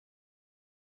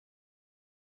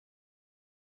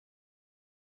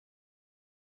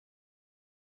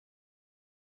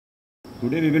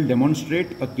Today we will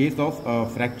demonstrate a case of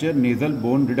fracture nasal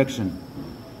bone reduction.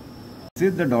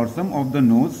 This is the dorsum of the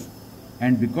nose,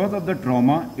 and because of the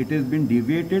trauma it has been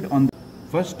deviated on the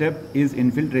first step is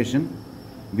infiltration.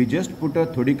 We just put a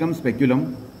thoricum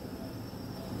speculum,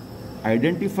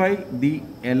 identify the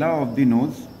ala of the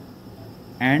nose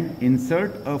and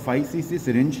insert a 5 cc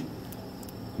syringe.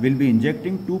 Will be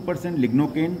injecting 2%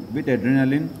 lignocaine with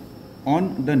adrenaline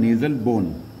on the nasal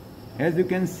bone. As you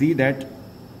can see that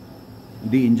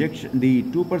the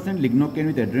 2% lignocaine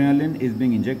with adrenaline is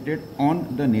being injected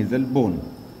on the nasal bone,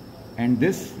 and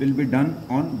this will be done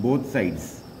on both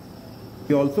sides.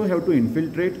 We also have to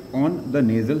infiltrate on the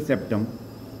nasal septum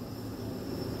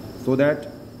so that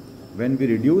when we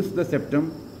reduce the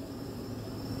septum,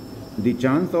 the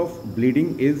chance of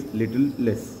bleeding is little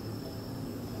less.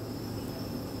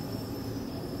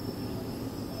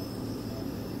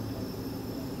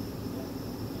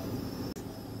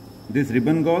 This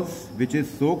ribbon gauze, which is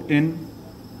soaked in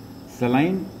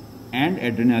saline and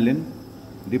adrenaline,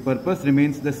 the purpose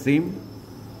remains the same,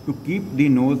 to keep the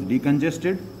nose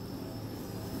decongested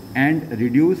and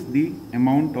reduce the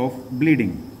amount of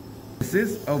bleeding. This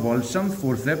is a Walsham's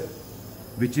forceps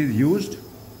which is used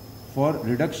for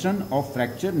reduction of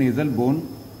fracture nasal bone,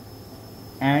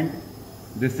 and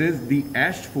this is the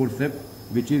Ash forceps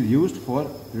which is used for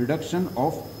reduction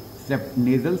of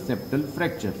nasal septal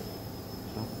fracture.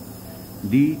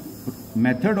 The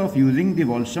method of using the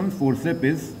Walsham's forceps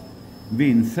is we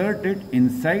insert it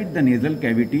inside the nasal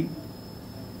cavity,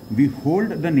 we hold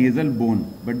the nasal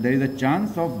bone, but there is a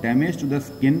chance of damage to the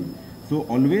skin, so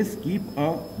always keep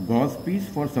a gauze piece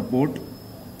for support.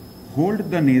 Hold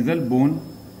the nasal bone.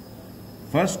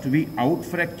 First we out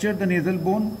fracture the nasal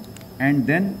bone and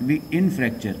then we in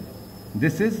fracture.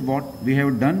 This is what we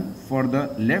have done for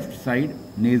the left side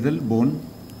nasal bone.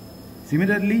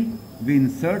 Similarly, we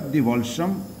insert the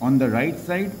Walsham on the right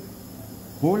side,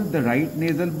 hold the right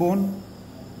nasal bone,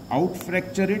 out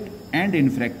fracture it and in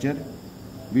fracture.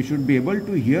 We should be able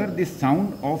to hear the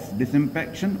sound of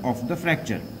disimpaction of the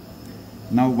fracture.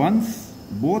 Now once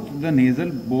both the nasal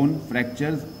bone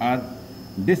fractures are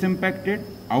disimpacted,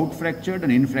 out fractured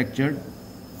and in fractured,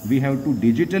 we have to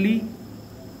digitally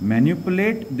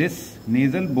manipulate this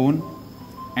nasal bone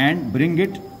and bring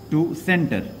it to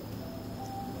center.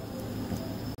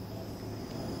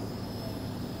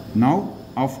 Now,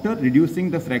 after reducing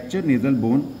the fractured nasal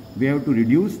bone, we have to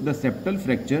reduce the septal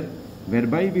fracture,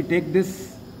 whereby we take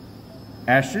this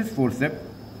Ash's forceps,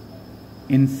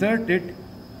 insert it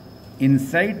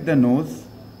inside the nose,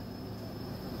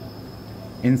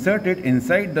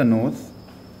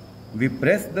 we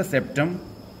press the septum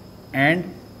and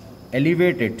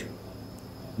elevate it.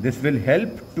 This will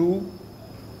help to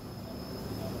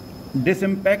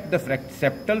disimpact the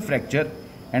septal fracture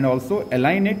and also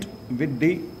align it with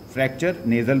the fracture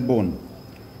nasal bone.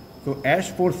 So Ash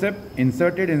forceps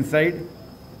inserted inside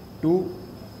to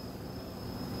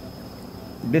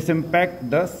disimpact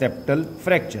the septal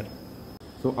fracture.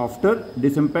 So after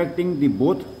disimpacting the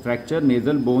both fracture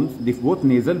nasal bones, both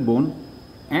nasal bone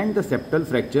and the septal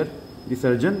fracture, the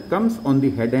surgeon comes on the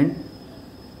head end,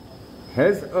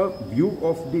 has a view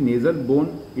of the nasal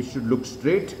bone. It should look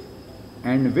straight,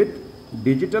 and with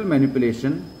digital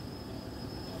manipulation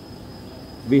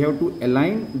we have to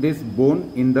align this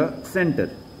bone in the center.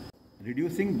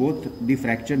 Reducing both the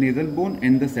fracture nasal bone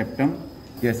and the septum,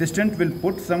 the assistant will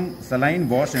put some saline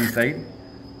wash inside.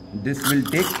 This will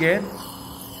take care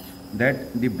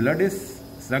that the blood is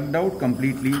sucked out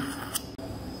completely.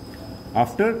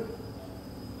 After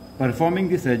performing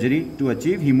the surgery to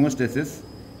achieve hemostasis,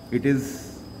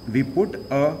 we put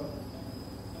a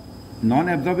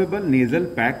non-absorbable nasal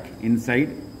pack inside.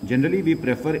 Generally we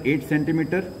prefer 8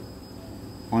 cm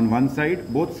on one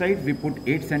side. Both sides we put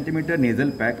 8 cm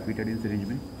nasal pack.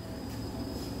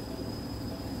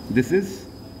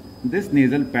 This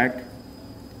nasal pack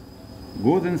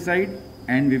goes inside,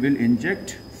 and we will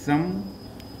inject some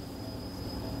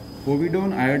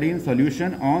povidone iodine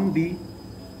solution on the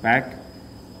pack.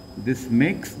 This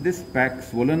makes this pack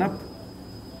swollen up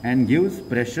and gives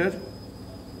pressure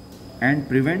and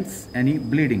prevents any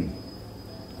bleeding.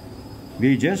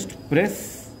 We just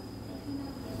press,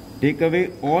 take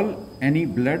away all any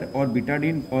blood or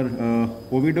betadine or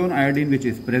povidone iodine which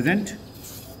is present,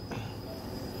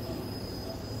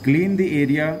 clean the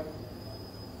area,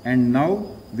 and now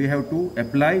we have to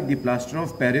apply the plaster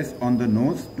of Paris on the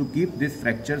nose to keep this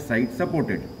fracture site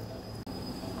supported.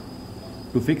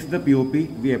 To fix the POP,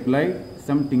 we apply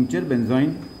some tincture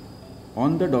benzoin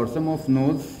on the dorsum of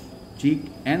nose,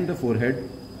 cheek and the forehead.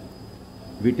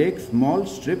 We take small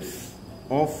strips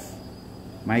of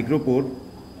micropore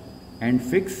and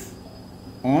fix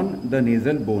on the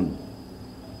nasal bone.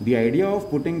 The idea of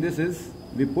putting this is,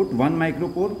 we put one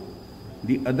micropore,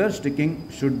 the other sticking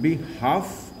should be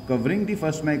half covering the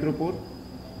first micropore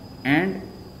and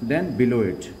then below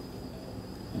it.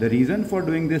 The reason for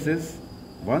doing this is,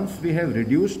 once we have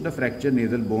reduced the fractured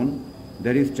nasal bone,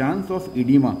 there is chance of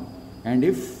edema, and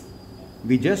if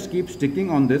we just keep sticking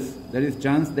on this, there is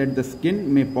chance that the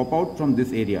skin may pop out from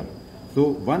this area. So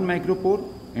one micropore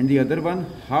and the other one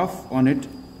half on it,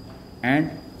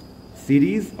 and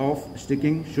series of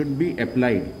sticking should be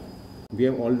applied. We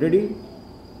have already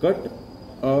cut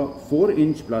a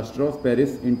 4-inch plaster of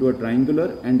Paris into a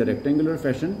triangular and a rectangular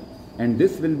fashion, and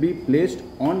this will be placed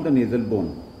on the nasal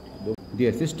bone. The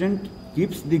assistant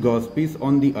keeps the gauze piece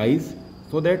on the eyes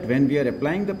so that when we are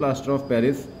applying the plaster of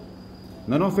Paris,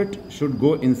 none of it should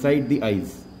go inside the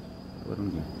eyes.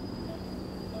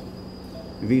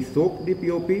 We soak the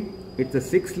POP, it's a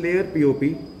 6-layer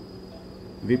POP.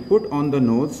 We put on the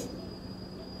nose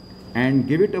and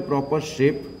give it a proper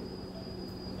shape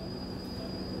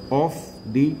of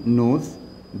the nose.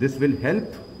 This will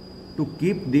help to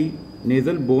keep the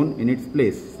nasal bone in its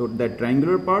place. So the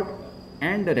triangular part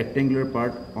and the rectangular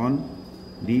part on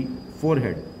the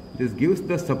forehead. This gives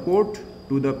the support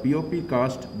to the POP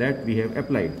cast that we have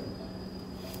applied.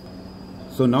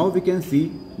 So now we can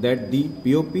see that the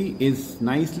POP is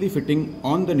nicely fitting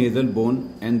on the nasal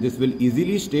bone, and this will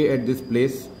easily stay at this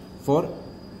place for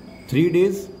 3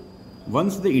 days.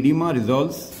 Once the edema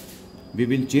resolves, we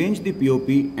will change the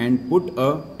POP and put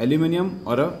a aluminum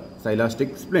or a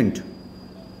silastic splint.